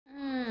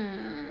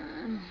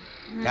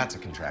That's a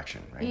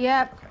contraction, right?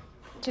 Yep. Okay.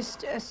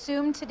 Just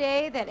assume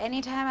today that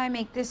anytime I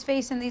make this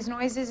face and these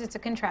noises, it's a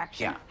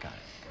contraction. Yeah, got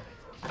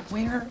it.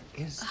 Where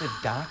is the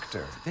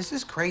doctor? This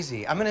is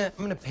crazy. I'm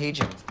gonna page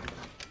him.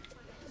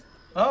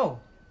 Oh,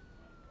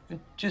 it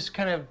just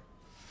kind of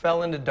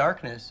fell into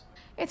darkness.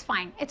 It's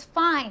fine. It's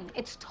fine.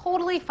 It's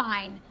totally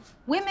fine.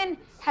 Women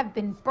have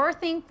been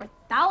birthing for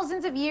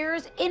thousands of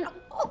years in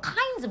all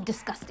kinds of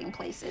disgusting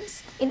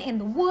places. In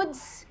the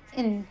woods,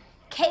 in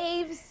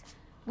caves,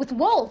 with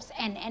wolves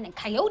and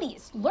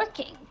coyotes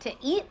lurking to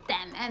eat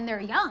them and their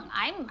young.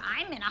 I'm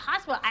in a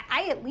hospital.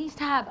 I at least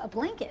have a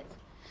blanket.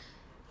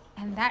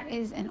 And that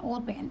is an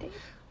old Band-Aid.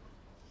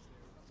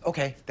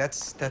 Okay,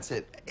 that's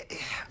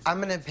it. I'm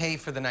gonna pay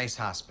for the nice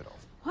hospital.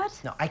 What?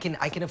 No, I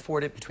can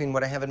afford it between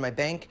what I have in my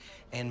bank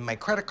and my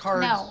credit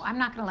cards. No, I'm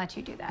not gonna let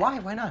you do that. Why?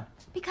 Why not?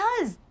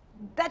 Because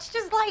that's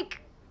just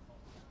like,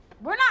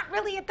 we're not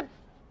really at the,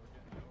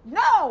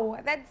 no,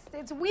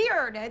 it's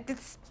weird.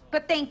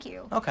 But thank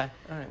you. Okay,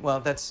 all right. Well,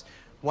 that's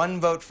one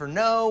vote for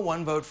no,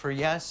 one vote for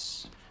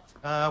yes.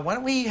 Why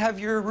don't we have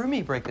your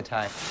roomie break the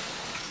tie?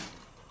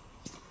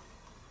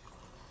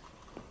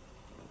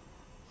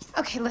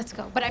 Okay, let's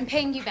go, but I'm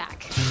paying you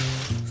back.